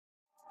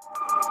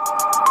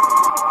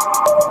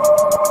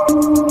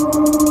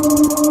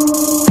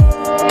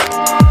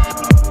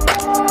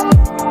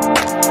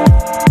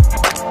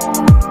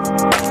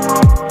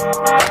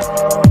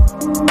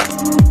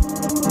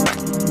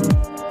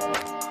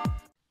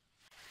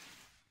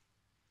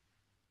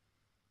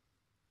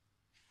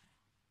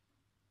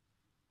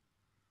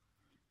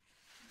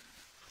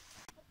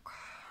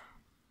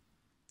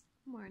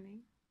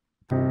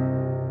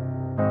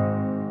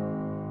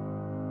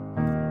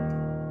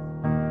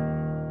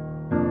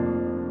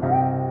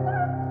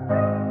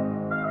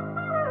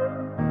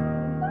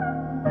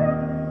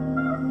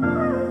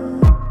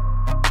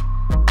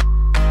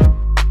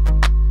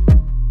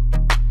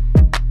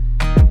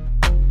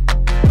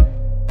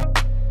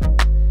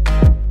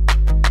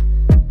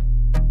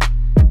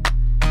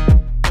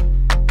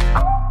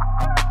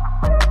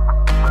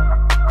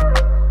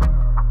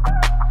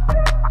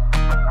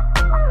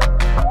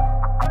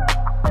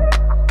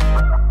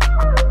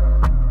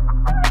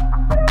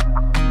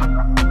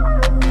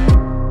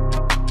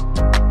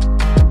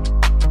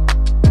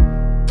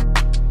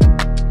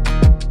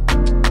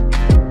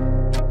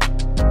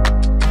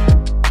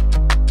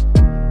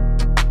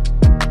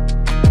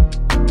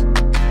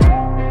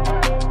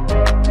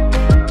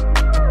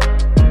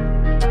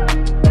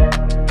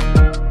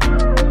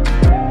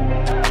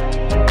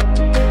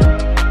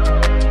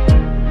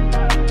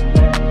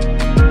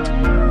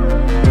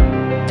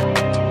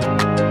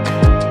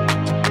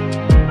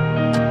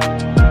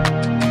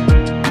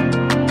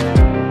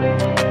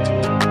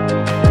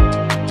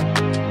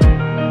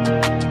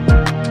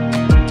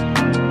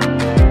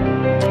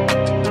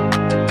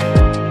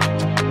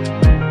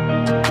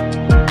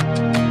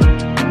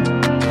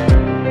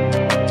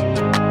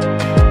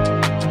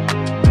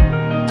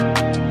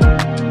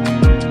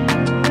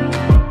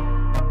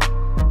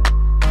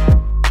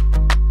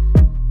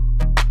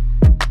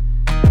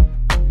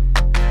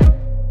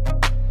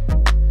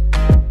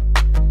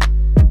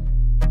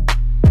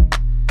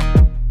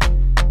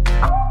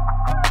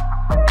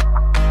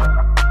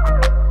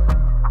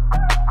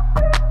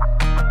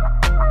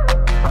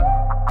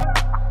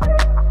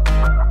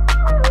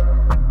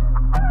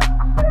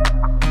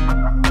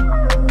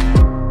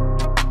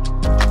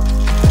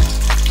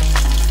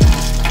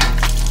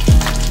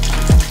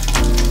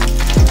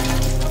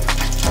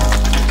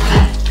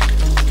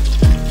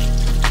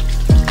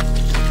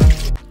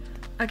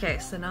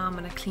so now I'm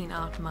gonna clean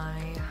out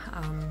my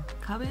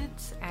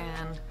cupboards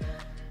and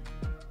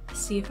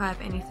see if I have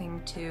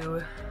anything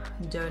to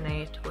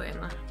donate when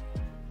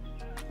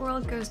the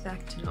world goes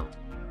back to normal.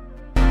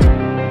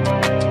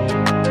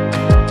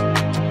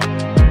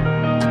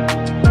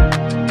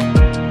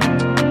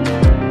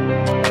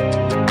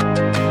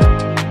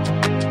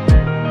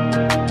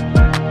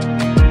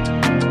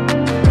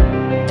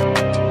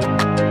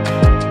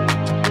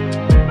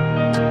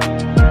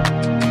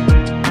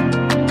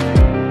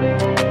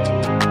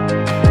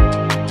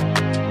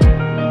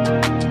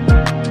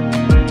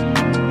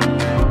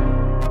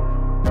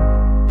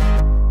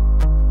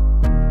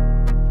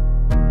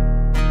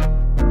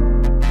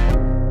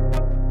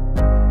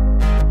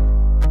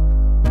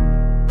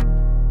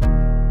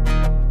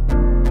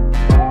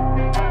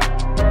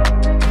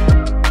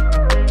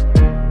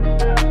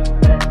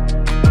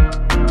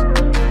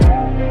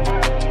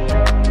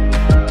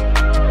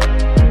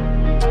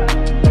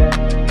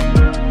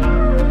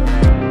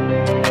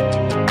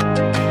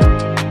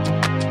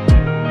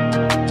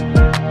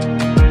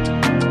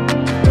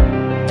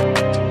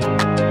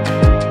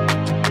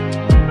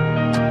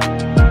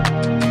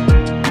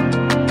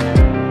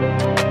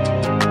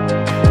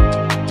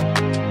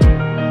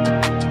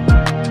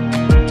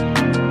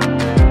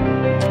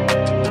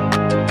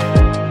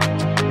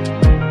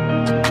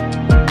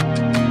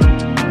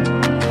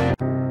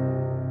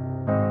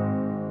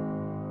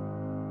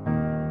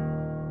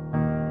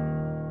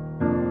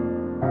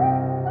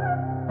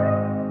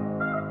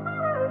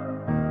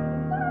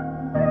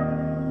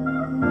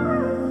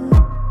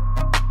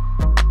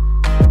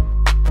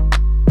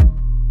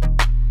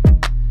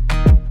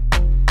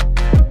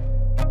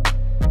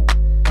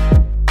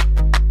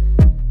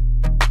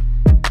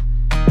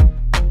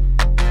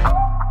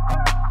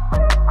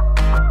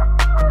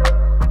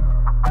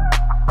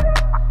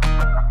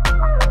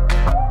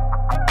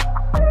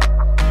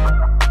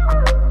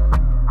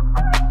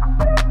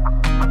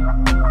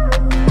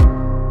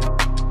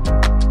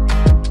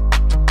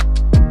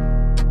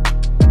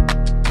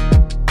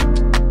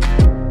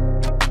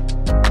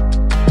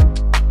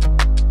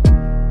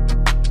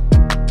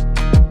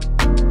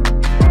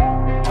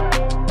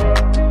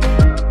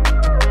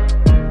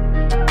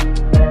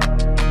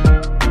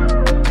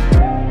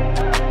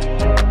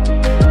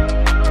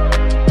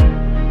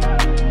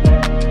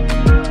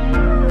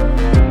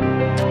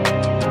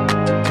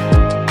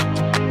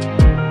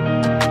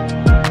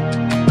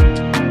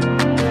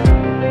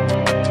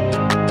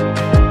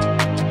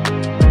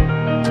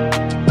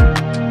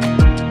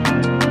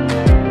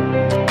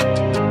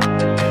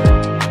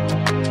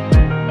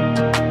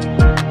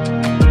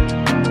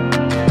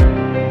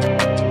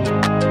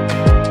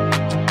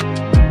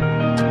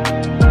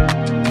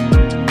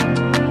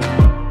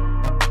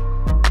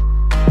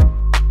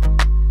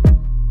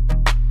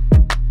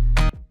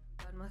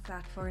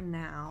 For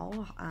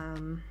now, I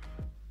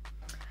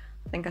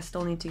think I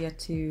still need to get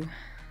to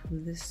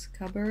this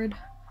cupboard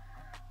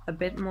a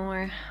bit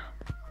more,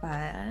 but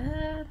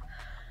I'm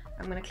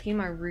gonna clean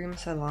my room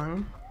so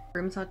long.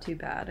 Room's not too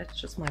bad, it's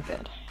just my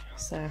bed,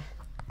 so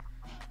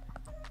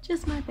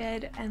just my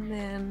bed, and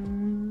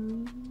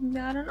then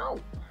I don't know.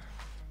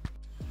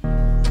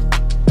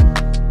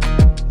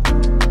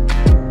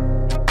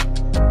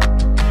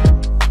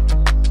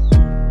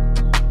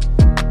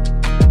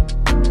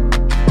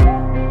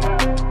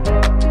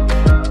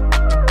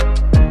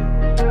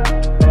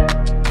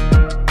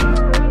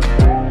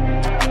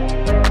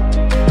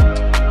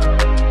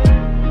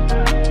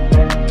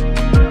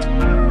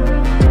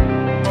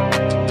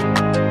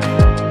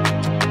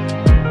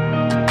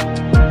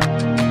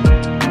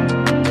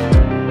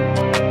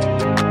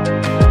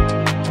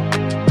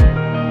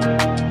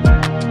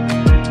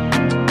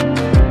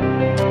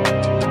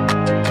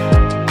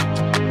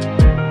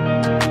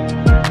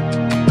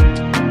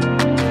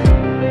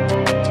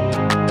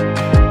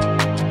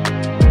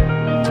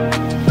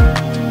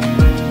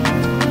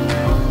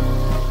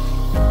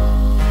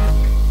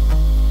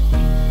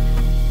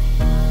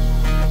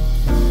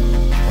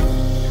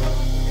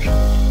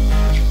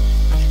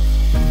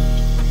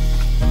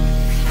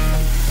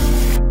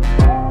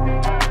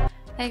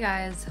 Hey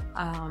guys,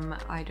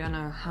 I don't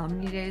know how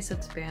many days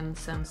it's been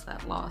since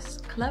that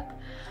last clip,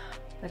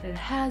 but it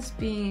has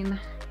been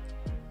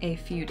a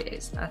few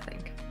days, I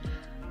think.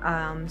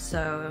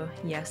 So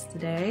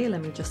yesterday,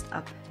 let me just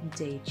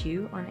update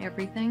you on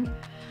everything.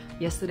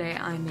 Yesterday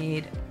I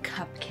made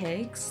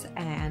cupcakes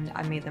and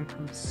I made them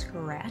from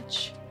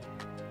scratch.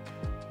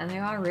 And they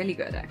are really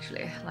good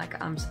actually, like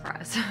I'm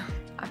surprised.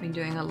 I've been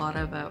doing a lot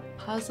of a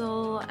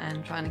puzzle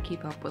and trying to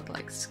keep up with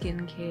like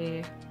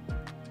skincare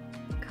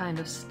kind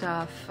of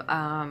stuff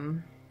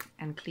and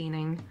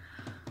cleaning,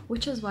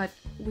 which is what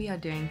we are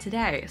doing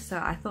today. So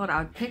I thought I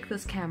would pick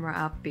this camera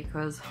up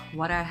because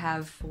what I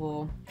have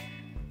for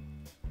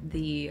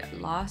the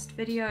last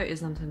video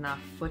isn't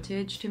enough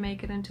footage to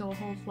make it into a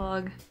whole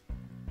vlog.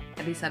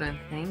 At least I don't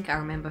think. I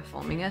remember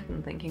filming it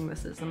and thinking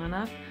this isn't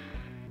enough.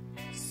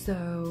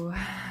 So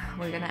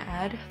we're gonna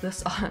add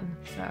this on.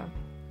 So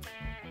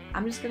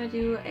I'm just gonna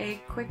do a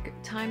quick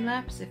time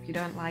lapse. If you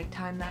don't like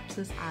time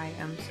lapses, I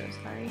am so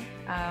sorry,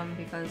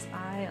 because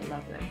I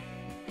love them.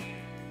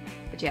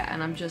 But yeah,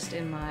 and I'm just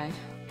in my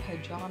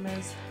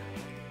pajamas.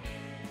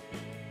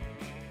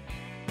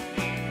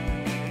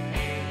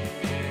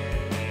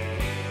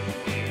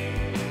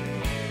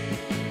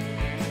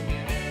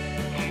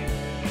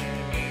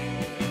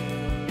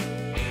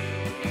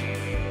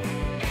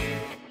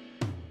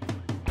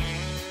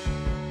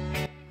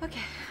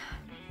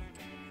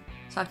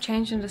 So I've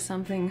changed into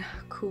something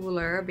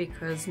cooler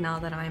because now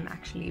that I'm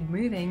actually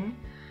moving,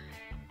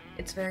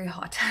 it's very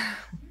hot.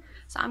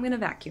 So I'm gonna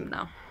vacuum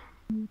now.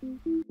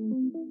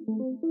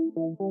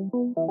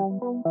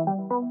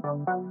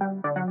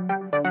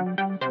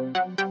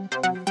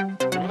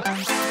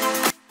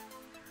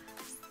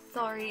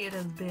 Sorry, it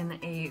has been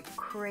a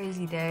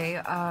crazy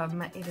day.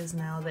 It is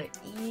now the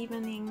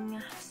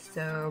evening,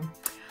 so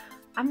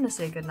I'm gonna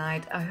say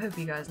goodnight. I hope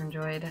you guys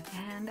enjoyed,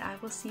 and I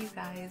will see you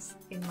guys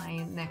in my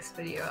next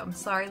video. I'm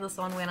sorry this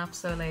one went up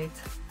so late.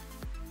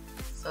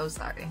 So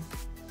sorry.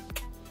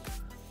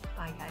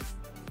 Bye guys.